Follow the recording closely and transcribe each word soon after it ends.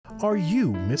Are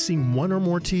you missing one or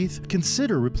more teeth?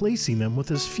 Consider replacing them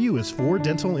with as few as 4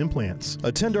 dental implants.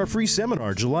 Attend our free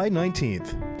seminar July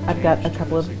 19th. I've got a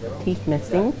couple of teeth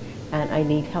missing and I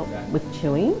need help with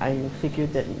chewing. I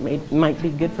figured that it might be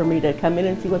good for me to come in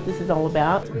and see what this is all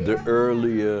about. The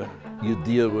earlier you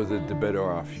deal with it, the better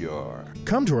off you are.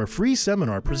 Come to our free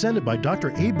seminar presented by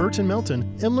Dr. A. Burton Melton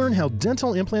and learn how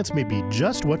dental implants may be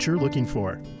just what you're looking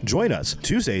for. Join us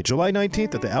Tuesday, July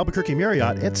 19th at the Albuquerque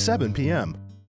Marriott at 7 p.m.